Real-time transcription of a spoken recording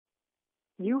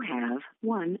You have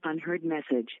one unheard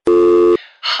message.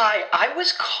 Hi, I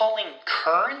was calling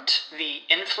Current, the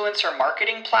influencer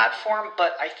marketing platform,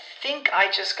 but I think I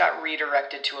just got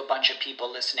redirected to a bunch of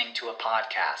people listening to a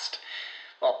podcast.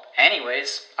 Well,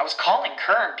 anyways, I was calling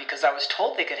Current because I was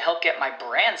told they could help get my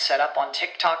brand set up on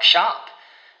TikTok Shop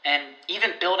and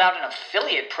even build out an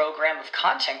affiliate program of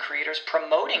content creators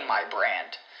promoting my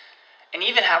brand. And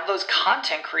even have those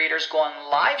content creators go on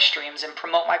live streams and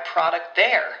promote my product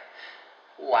there.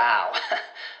 Wow,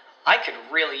 I could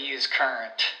really use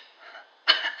Current.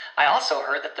 I also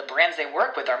heard that the brands they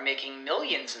work with are making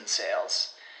millions in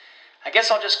sales. I guess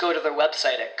I'll just go to their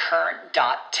website at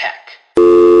current.tech.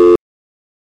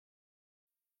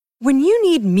 When you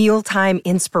need mealtime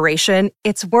inspiration,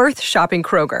 it's worth shopping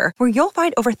Kroger, where you'll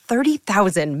find over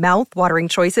 30,000 mouth-watering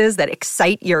choices that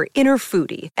excite your inner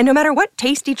foodie. And no matter what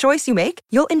tasty choice you make,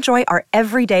 you'll enjoy our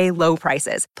everyday low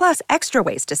prices, plus extra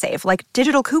ways to save, like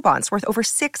digital coupons worth over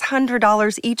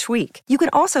 $600 each week. You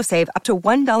can also save up to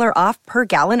 $1 off per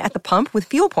gallon at the pump with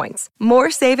fuel points.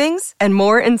 More savings and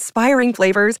more inspiring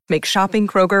flavors make shopping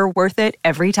Kroger worth it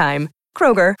every time.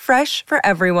 Kroger, fresh for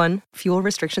everyone. Fuel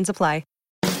restrictions apply.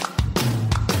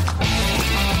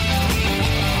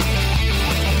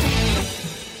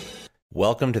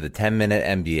 Welcome to the 10-Minute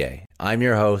MBA. I'm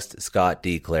your host, Scott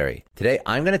D. Clary. Today,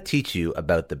 I'm going to teach you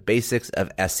about the basics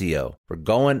of SEO. We're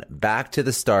going back to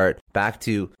the start, back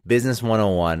to Business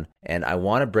 101, and I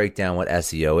want to break down what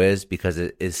SEO is because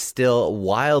it is still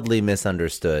wildly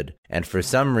misunderstood. And for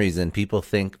some reason, people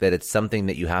think that it's something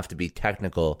that you have to be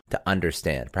technical to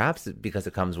understand. Perhaps because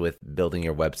it comes with building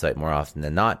your website more often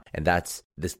than not, and that's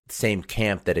the same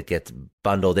camp that it gets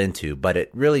bundled into. But it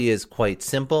really is quite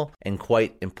simple and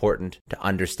quite important to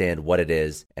understand what it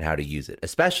is and how to use it,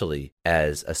 especially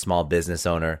as a small business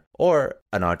owner or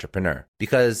an entrepreneur,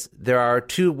 because there are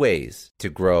two ways to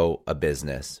grow a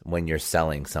business when you're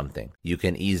selling something. You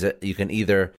can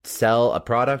either sell a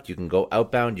product, you can go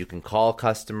outbound, you can call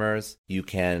customers, you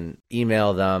can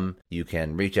email them, you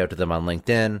can reach out to them on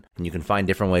LinkedIn, and you can find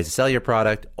different ways to sell your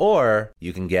product, or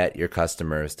you can get your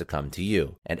customers to come to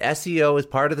you. And SEO is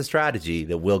part of the strategy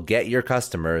that will get your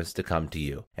customers to come to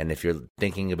you. And if you're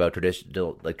thinking about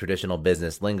traditional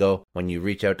business lingo, when you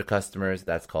reach out to customers,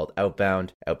 that's called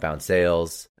outbound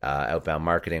sales, outbound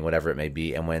marketing, whatever it may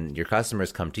be. And when your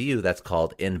customers come to you, that's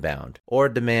called inbound or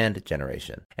demand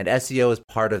generation. And SEO is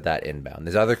part of that inbound.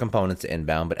 There's other components to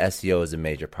inbound, but SEO is a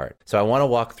major part. So I want to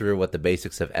walk through what the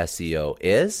basics of SEO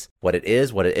is, what it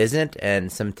isn't,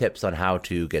 and some tips on how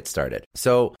to get started.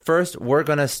 So first, we're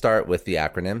going to start with the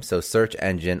acronym. So search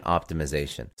engine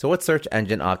optimization. So what search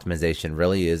engine optimization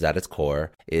really is at its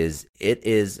core is it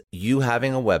is you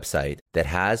having a website that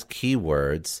has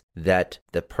keywords that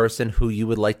the person who you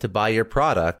would like to buy your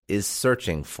product is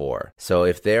searching for. So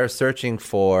if they're searching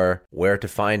for where to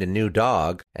find a new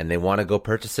dog and they want to go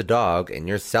purchase a dog and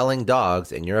you're selling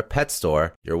dogs and you're a pet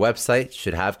store, your website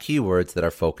should have keywords that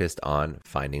are focused on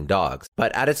finding dogs.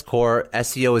 But at its core,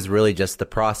 SEO is really just the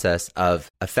process of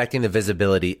affecting the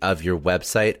visibility of your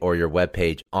website or your web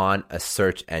page on a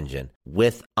search engine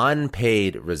with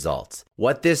unpaid results.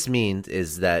 What this means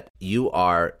is that you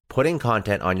are putting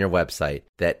content on your website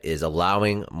that is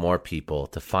allowing more people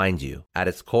to find you. At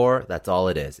its core, that's all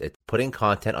it is. It's putting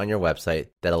content on your website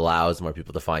that allows more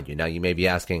people to find you. Now, you may be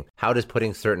asking, how does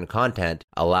putting certain content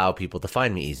allow people to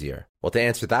find me easier? Well, to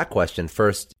answer that question,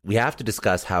 first, we have to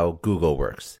discuss how Google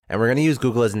works. And we're going to use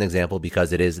Google as an example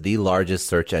because it is the largest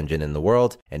search engine in the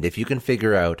world. And if you can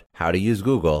figure out how to use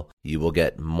Google, you will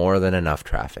get more than enough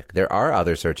traffic. There are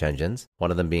other search engines, one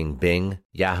of them being Bing.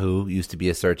 Yahoo used to be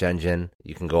a search engine.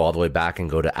 You can go all the way back and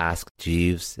go to Ask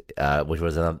Jeeves, which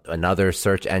was another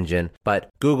search engine. But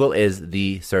Google is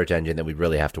the search engine that we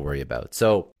really have to worry about.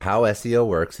 So how SEO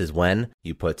works is when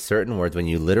you put certain words, when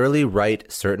you literally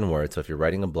write certain words. So if you're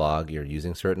writing a blog, you're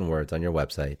using certain words on your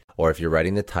website, or if you're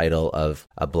writing the title of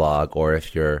a blog, or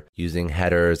if you're using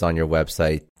headers on your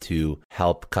website to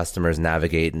help customers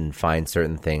navigate and find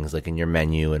certain things like in your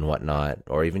menu and whatnot,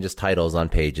 or even just titles on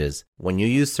pages. When you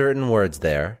use certain words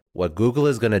there, what Google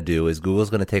is going to do is Google's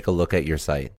going to take a look at your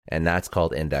site, and that's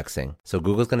called indexing. So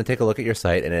Google's going to take a look at your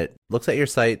site, and it looks at your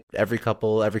site every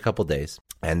couple days.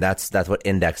 And that's what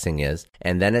indexing is.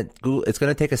 And then it's going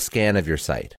to take a scan of your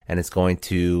site, and it's going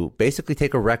to basically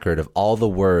take a record of all the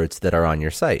words that are on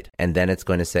your site. And then it's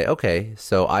going to say, okay,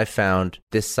 so I found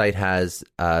this site has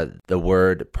the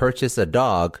word purchase a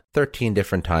dog 13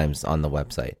 different times on the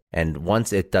website. And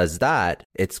once it does that,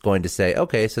 it's going to say,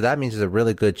 okay, so that means there's a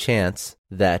really good chance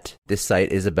that this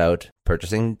site is about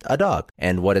purchasing a dog.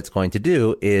 And what it's going to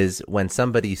do is when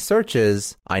somebody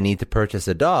searches, I need to purchase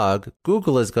a dog,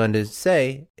 Google is going to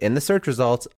say in the search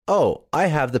results, oh, I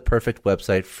have the perfect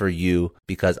website for you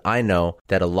because I know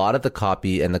that a lot of the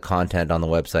copy and the content on the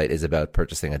website is about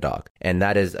purchasing a dog. And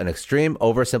that is an extreme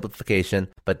oversimplification,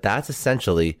 but that's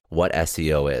essentially what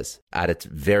SEO is at its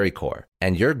very core.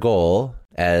 And your goal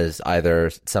as either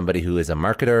somebody who is a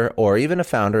marketer or even a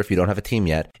founder, if you don't have a team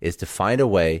yet, is to find a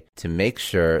way to make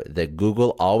sure that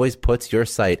Google always puts your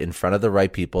site in front of the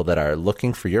right people that are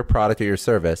looking for your product or your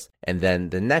service. And then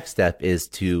the next step is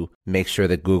to make sure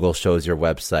that Google shows your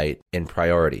website in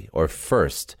priority or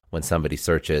first when somebody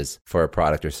searches for a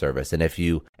product or service. And if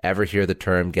you ever hear the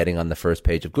term getting on the first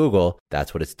page of Google,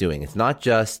 that's what it's doing. It's not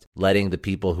just letting the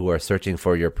people who are searching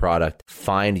for your product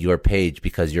find your page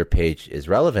because your page is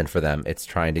relevant for them. It's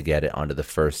trying to get it onto the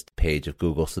first page of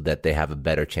Google so that they have a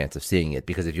better chance of seeing it.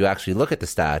 Because if you actually look at the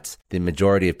stats, the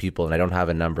majority of people, and I don't have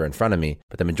a number in front of me,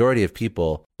 but the majority of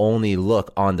people only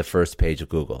look on the first page of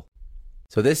Google.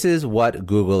 So this is what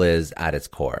Google is at its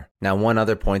core. Now, one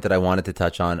other point that I wanted to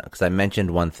touch on, because I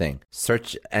mentioned one thing,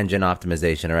 search engine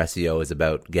optimization or SEO is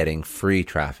about getting free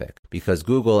traffic because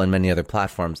Google and many other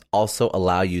platforms also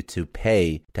allow you to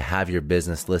pay to have your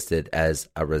business listed as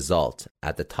a result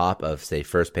at the top of, say,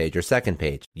 first page or second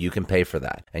page. You can pay for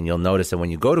that. And you'll notice that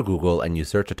when you go to Google and you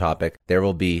search a topic, there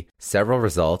will be several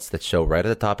results that show right at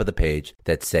the top of the page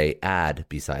that say ad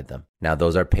beside them. Now,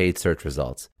 those are paid search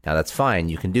results. Now, that's fine.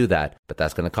 You can do that, but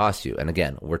that's going to cost you. And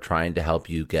again, we're trying to help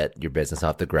you get your business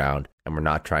off the ground, and we're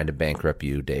not trying to bankrupt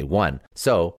you day one.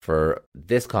 So for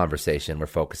this conversation, we're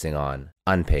focusing on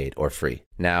unpaid or free.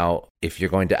 Now, if you're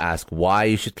going to ask why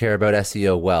you should care about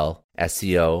SEO, well,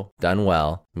 SEO done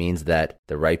well means that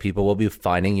the right people will be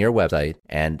finding your website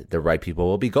and the right people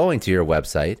will be going to your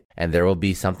website, and there will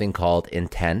be something called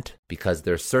intent because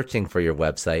they're searching for your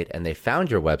website and they found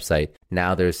your website.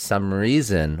 Now there's some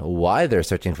reason why they're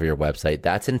searching for your website.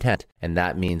 That's intent. And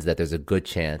that means that there's a good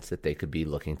chance that they could be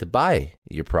looking to buy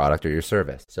your product or your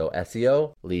service. So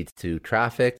SEO leads to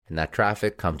traffic, and that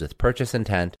traffic comes with purchase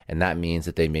intent, and that means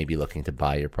that they may be looking to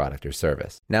buy your product or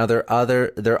service. Now there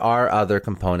are other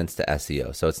components to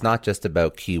SEO. So it's not just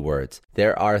about keywords.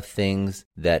 There are things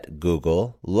that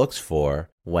Google looks for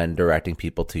when directing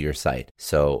people to your site.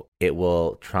 So it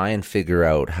will try and figure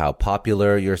out how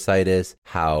popular your site is,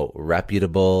 how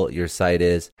reputable your site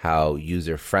is, how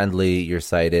user-friendly your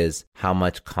site is, how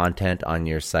much content on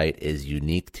your site is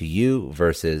unique to you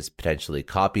versus potentially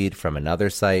copied from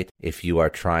another site. If you are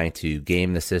trying to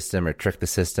game the system or trick the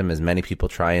system, as many people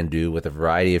try and do with a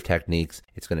variety of techniques,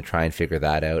 it's going to try and figure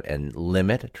that out and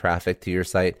limit traffic to your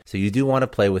site. So you do want to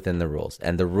play within the rules.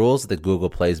 And the rules that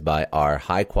Google plays by are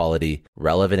high quality,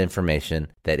 relevant information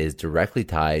that is directly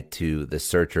tied to the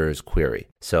searcher's query.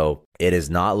 So it is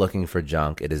not looking for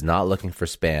junk. It is not looking for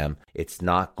spam. It's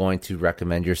not going to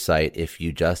recommend your site if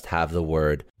you just have the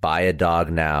word buy a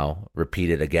dog now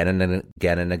repeated again and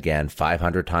again and again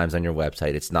 500 times on your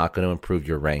website. It's not going to improve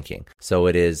your ranking. So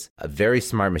it is a very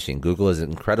smart machine. Google is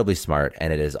incredibly smart,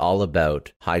 and it is all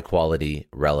about high quality,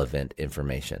 relevant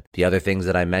information. The other things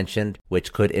that I mentioned,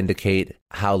 which could indicate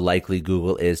how likely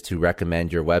Google is to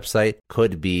recommend your website,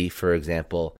 could be, for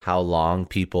example, how long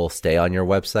people stay on your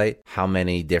website, how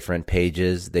many different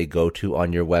pages they go to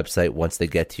on your website once they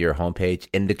get to your homepage,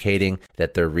 indicating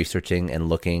that they're researching and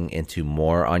looking into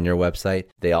more on your website.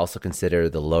 They also consider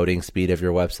the loading speed of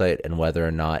your website and whether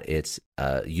or not it's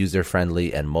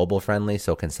user-friendly and mobile-friendly.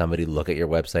 So can somebody look at your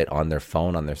website on their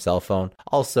phone, on their cell phone?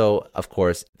 Also, of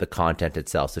course, the content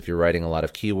itself. So if you're writing a lot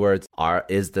of keywords,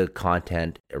 is the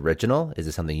content original? Is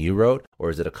it something you wrote? Or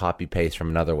is it a copy-paste from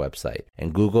another website?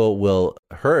 And Google will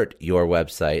hurt your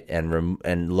website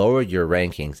and lower your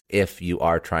rankings if you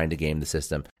are trying to game the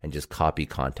system and just copy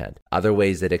content. Other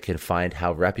ways that it can find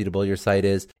how reputable your site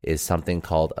is something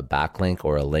called a backlink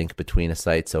or a link between a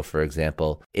site. So for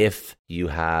example, if you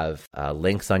have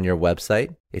links on your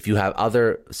website, if you have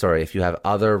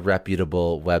other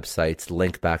reputable websites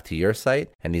link back to your site,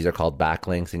 and these are called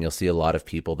backlinks, and you'll see a lot of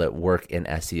people that work in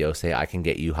SEO say, I can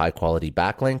get you high quality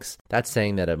backlinks. That's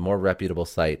saying that a more reputable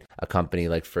site, a company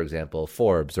like, for example,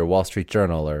 Forbes or Wall Street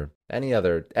Journal or any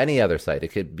other site,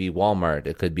 it could be Walmart,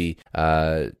 it could be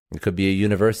a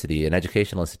university, an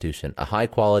educational institution, a high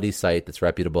quality site that's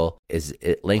reputable is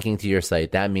linking to your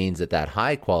site. That means that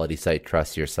high quality site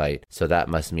trusts your site. So that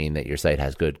must mean that your site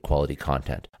has good quality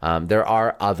content. There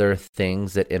are other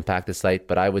things that impact the site,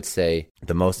 but I would say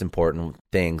the most important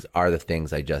things are the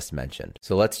things I just mentioned.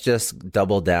 So let's just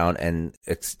double down and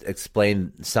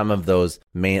explain some of those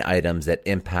main items that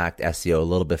impact SEO a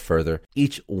little bit further,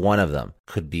 each one of them.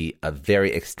 could be a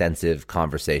very extensive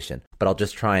conversation, but I'll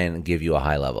just try and give you a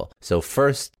high level. So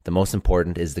first, the most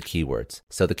important is the keywords.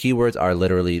 So the keywords are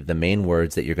literally the main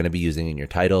words that you're going to be using in your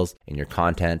titles, in your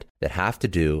content, that have to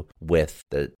do with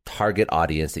the target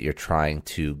audience that you're trying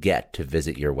to get to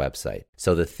visit your website.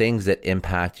 So the things that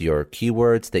impact your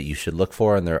keywords that you should look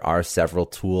for, and there are several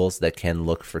tools that can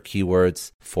look for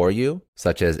keywords for you,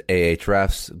 such as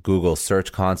Ahrefs, Google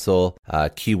Search Console,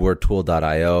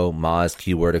 keywordtool.io, Moz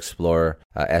Keyword Explorer,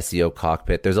 SEO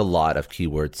Cockpit. There's a lot of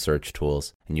keyword search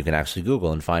tools, and you can actually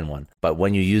Google and find one. But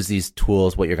when you use these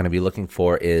tools, what you're going to be looking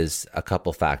for is a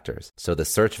couple factors. So the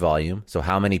search volume, so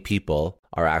how many people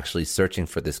are actually searching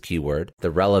for this keyword,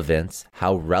 the relevance,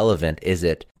 how relevant is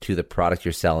it to the product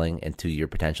you're selling and to your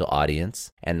potential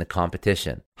audience, and the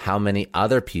competition. How many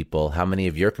other people, how many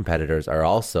of your competitors are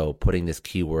also putting this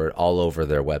keyword all over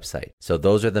their website? So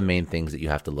those are the main things that you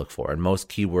have to look for. And most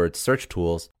keyword search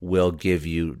tools will give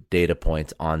you data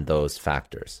points on those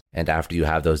factors. And after you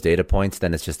have those data points,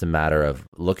 then it's just a matter of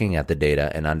looking at the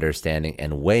data and understanding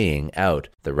and weighing out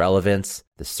the relevance,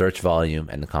 the search volume,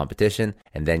 and the competition.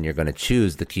 And then you're going to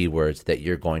choose the keywords that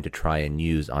you're going to try and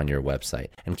use on your website.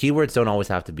 And keywords don't always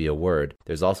have to be a word.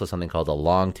 There's also something called a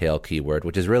long tail keyword,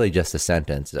 which is really just a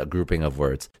sentence, a grouping of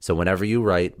words. So whenever you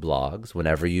write blogs,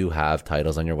 whenever you have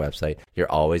titles on your website,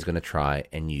 you're always going to try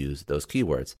and use those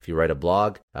keywords. If you write a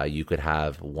blog, you could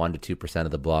have 1 to 2%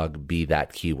 of the blog be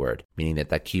that keyword, meaning that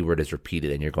that keyword is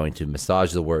repeated and you're going to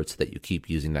massage the word so that you keep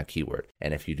using that keyword.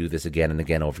 And if you do this again and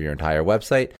again over your entire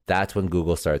website, that's when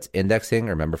Google starts indexing,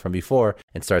 remember from before,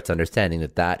 and starts understanding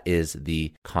that that is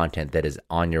the content that is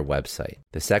on your website.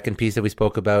 The second piece that we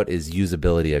spoke about is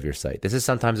usability of your site. This is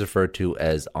sometimes referred to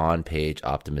as on-page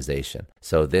optimization.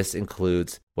 So this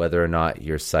includes whether or not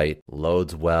your site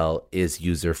loads well, is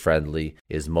user-friendly,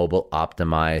 is mobile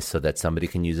optimized so that somebody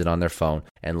can use it on their phone,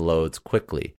 and loads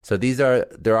quickly. So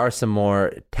there are some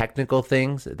more technical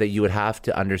things that you would have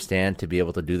to understand to be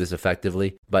able to do this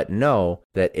effectively, but know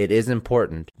that it is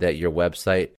important that your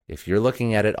website, if you're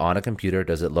looking at it on a computer,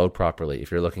 does it load properly?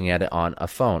 If you're looking at it on a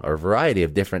phone or a variety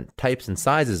of different types and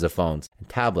sizes of phones and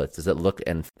tablets, does it look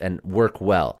and work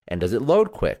well? And does it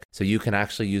load quick? So you can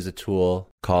actually use a tool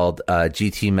called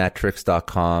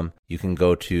gtmetrics.com. You can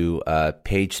go to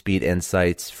Page Speed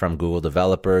Insights from Google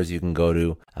developers. You can go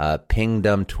to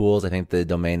Pingdom Tools. I think the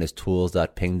domain is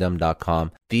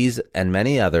tools.pingdom.com. These and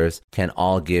many others can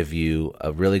all give you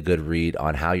a really good read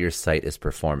on how your site is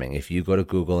performing. If you go to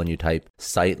Google and you type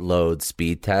site load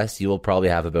speed test, you will probably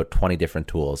have about 20 different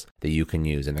tools that you can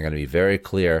use. And they're going to be very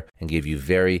clear and give you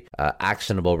very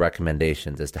actionable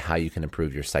recommendations as to how you can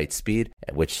improve your site speed,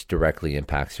 which directly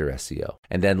impacts your SEO.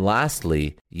 And then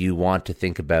lastly, you want to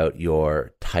think about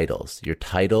your titles. Your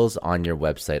titles on your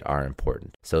website are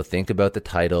important. So think about the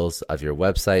titles of your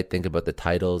website. Think about the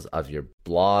titles of your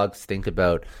blogs. Think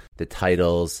about the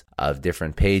titles of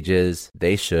different pages.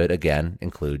 They should, again,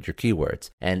 include your keywords.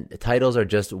 And titles are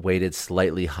just weighted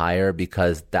slightly higher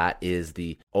because that is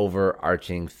the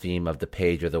overarching theme of the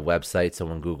page or the website. So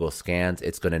when Google scans,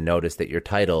 it's going to notice that your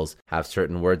titles have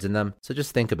certain words in them. So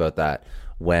just think about that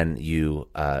when you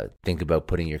think about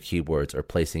putting your keywords or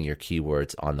placing your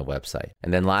keywords on the website.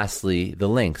 And then lastly, the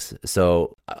links.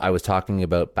 So I was talking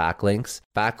about backlinks.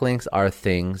 Backlinks are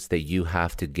things that you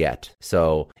have to get.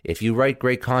 So if you write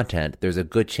great content, there's a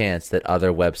good chance that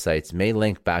other websites may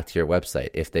link back to your website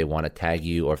if they want to tag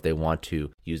you or if they want to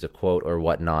use a quote or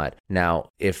whatnot. Now,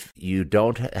 if you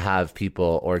don't have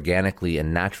people organically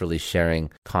and naturally sharing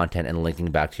content and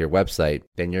linking back to your website,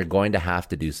 then you're going to have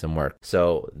to do some work.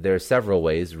 So there are several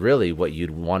ways. Really, what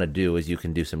you'd want to do is you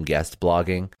can do some guest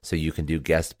blogging. So you can do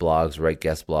guest blogs, write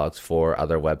guest blogs for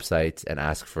other websites and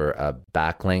ask for a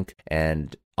backlink,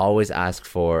 and always ask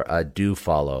for a do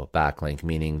follow backlink,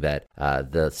 meaning that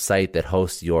the site that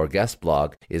hosts your guest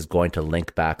blog is going to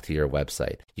link back to your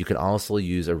website. You can also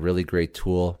use a really great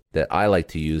tool that I like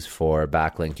to use for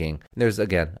backlinking. There's,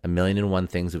 again, 1,000,001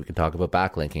 things that we can talk about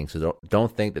backlinking, so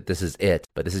don't think that this is it,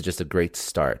 but this is just a great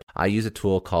start. I use a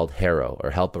tool called HARO, or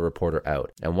Help a Reporter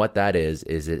Out. And what that is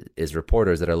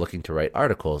reporters that are looking to write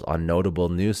articles on notable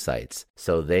news sites.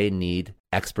 So they need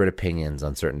expert opinions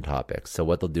on certain topics. So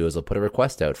what they'll do is they'll put a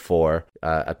request out for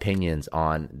opinions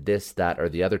on this, that, or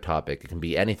the other topic. It can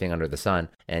be anything under the sun,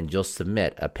 and you'll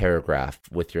submit a paragraph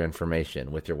with your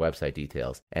information, with your website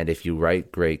details. And if you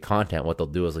write great content, what they'll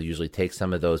do is they'll usually take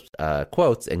some of those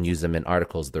quotes and use them in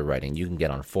articles they're writing. You can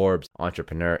get on Forbes,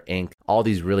 Entrepreneur, Inc., all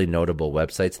these really notable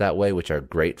websites that way, which are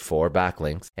great for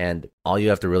backlinks. And all you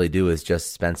have to really do is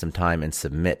just spend some time and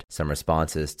submit some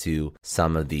responses to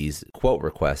some of these quote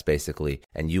requests, basically,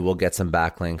 and you will get some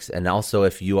backlinks. And also,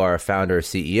 if you are a founder or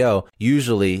CEO,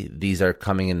 usually these are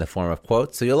coming in the form of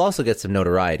quotes. So you'll also get some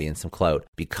notoriety and some clout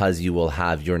because you will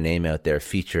have your name out there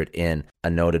featured in a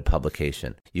noted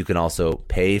publication. You can also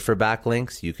pay for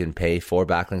backlinks. You can pay for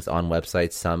backlinks on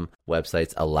websites. Some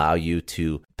websites allow you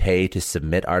to pay to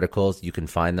submit articles. You can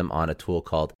find them on a tool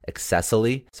called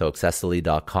Accessily. So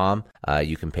Accessily.com.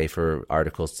 You can pay for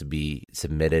articles to be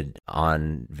submitted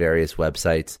on various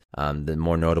websites. The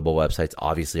more notable websites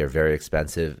obviously are very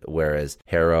expensive, whereas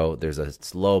Haro, there's a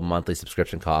low monthly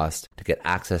subscription cost to get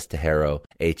access to Haro,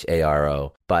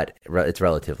 Haro, but it's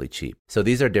relatively cheap. So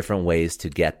these are different ways to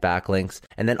get backlinks.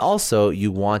 And then also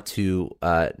you want to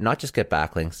not just get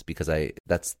backlinks, because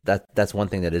that's one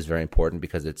thing that is very important,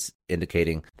 because it's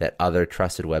indicating that other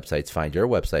trusted websites find your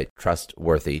website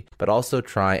trustworthy, but also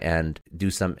try and do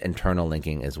some internal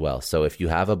linking as well. So if you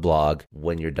have a blog,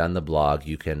 when you're done the blog,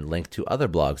 you can link to other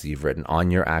blogs you've written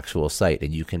on your actual site,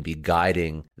 and you can be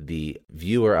guiding the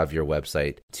viewer of your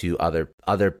website to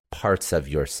other parts of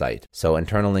your site. So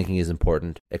internal linking is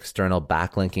important. External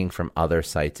backlinking from other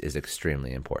sites is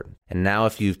extremely important. And now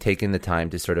if you've taken the time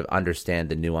to sort of understand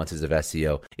the nuances of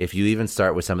SEO, if you even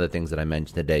start with some of the things that I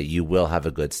mentioned today, you will have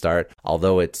a good start.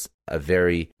 Although it's a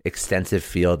very extensive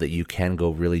field that you can go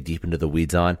really deep into the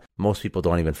weeds on, most people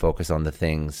don't even focus on the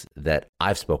things that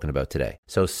I've spoken about today.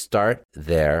 So start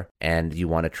there, and you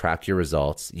want to track your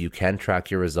results. You can track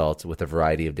your results with a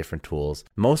variety of different tools.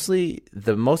 Mostly,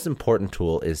 the most important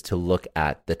tool is to look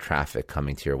at the traffic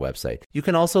coming to your website. You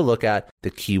can also look at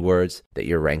the keywords that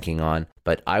you're ranking on,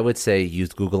 but I would say use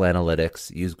Google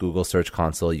Analytics, use Google Search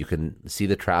Console. You can see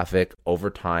the traffic over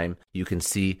time. You can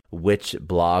see which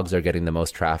blogs are getting the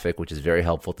most traffic, which is very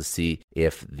helpful to see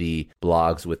if the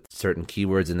blogs with certain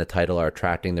keywords in the title are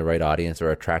attracting the right audience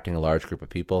or attracting a large group of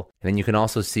people. And then you can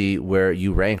also see where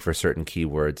you rank for certain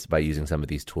keywords by using some of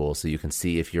these tools. So you can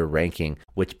see if you're ranking,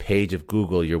 which page of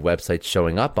Google your website's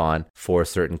showing up on for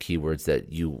certain keywords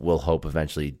that you will hope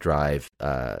eventually drive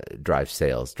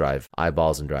sales, drive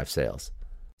eyeballs and drive sales.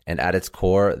 And at its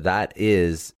core, that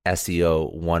is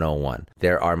SEO 101.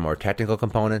 There are more technical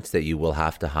components that you will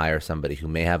have to hire somebody who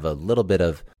may have a little bit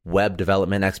of web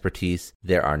development expertise.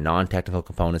 There are non-technical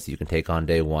components that you can take on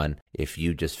day one. If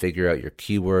you just figure out your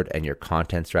keyword and your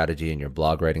content strategy and your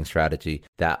blog writing strategy,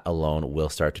 that alone will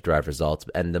start to drive results.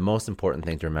 And the most important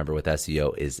thing to remember with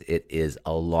SEO is it is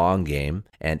a long game,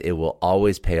 and it will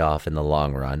always pay off in the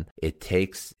long run. It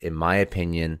takes, in my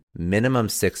opinion, minimum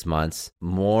 6 months,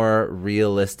 more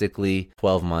realistically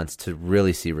 12 months to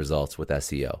really see results with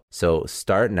SEO. So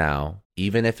start now.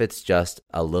 Even if it's just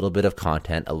a little bit of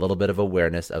content, a little bit of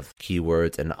awareness of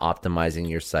keywords and optimizing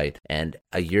your site, and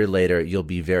a year later, you'll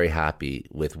be very happy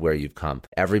with where you've come.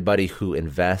 Everybody who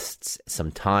invests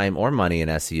some time or money in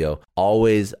SEO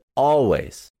always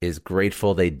is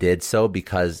grateful they did so,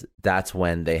 because that's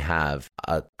when they have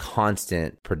a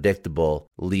constant, predictable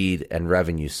lead and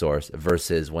revenue source,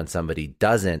 versus when somebody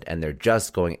doesn't and they're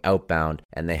just going outbound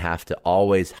and they have to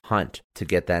always hunt to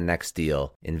get that next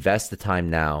deal. Invest the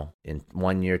time now. In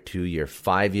 1 year, 2 year,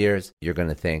 5 years, you're going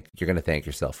to thank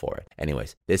yourself for it.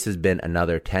 Anyways, this has been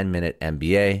another 10-minute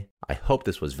MBA. I hope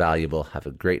this was valuable. Have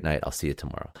a great night. I'll see you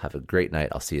tomorrow. Have a great night.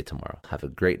 I'll see you tomorrow. Have a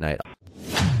great night.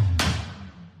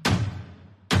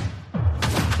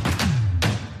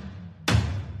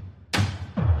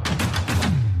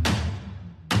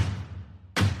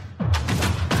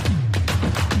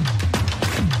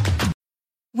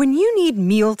 When you need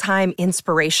mealtime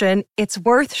inspiration, it's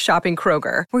worth shopping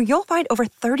Kroger, where you'll find over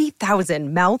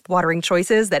 30,000 mouth-watering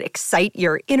choices that excite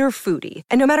your inner foodie.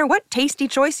 And no matter what tasty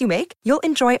choice you make, you'll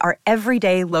enjoy our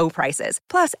everyday low prices,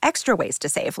 plus extra ways to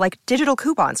save, like digital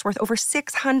coupons worth over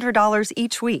 $600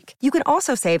 each week. You can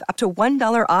also save up to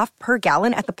 $1 off per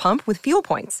gallon at the pump with fuel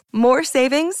points. More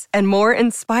savings and more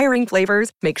inspiring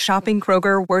flavors make shopping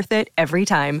Kroger worth it every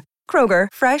time. Kroger,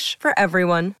 fresh for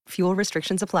everyone. Fuel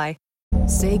restrictions apply.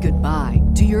 Say goodbye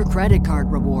to your credit card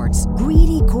rewards.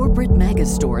 Greedy corporate mega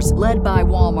stores, led by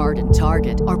Walmart and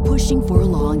Target, are pushing for a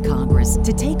law in Congress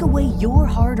to take away your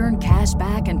hard-earned cash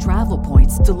back and travel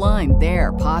points to line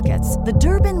their pockets. The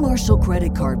Durbin-Marshall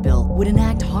credit card bill would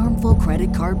enact harmful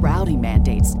credit card routing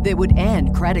mandates that would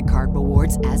end credit card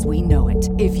rewards as we know it.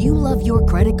 If you love your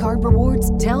credit card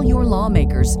rewards, tell your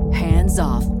lawmakers, hands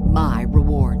off my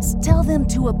rewards. Tell them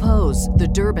to oppose the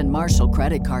Durbin-Marshall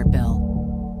credit card bill.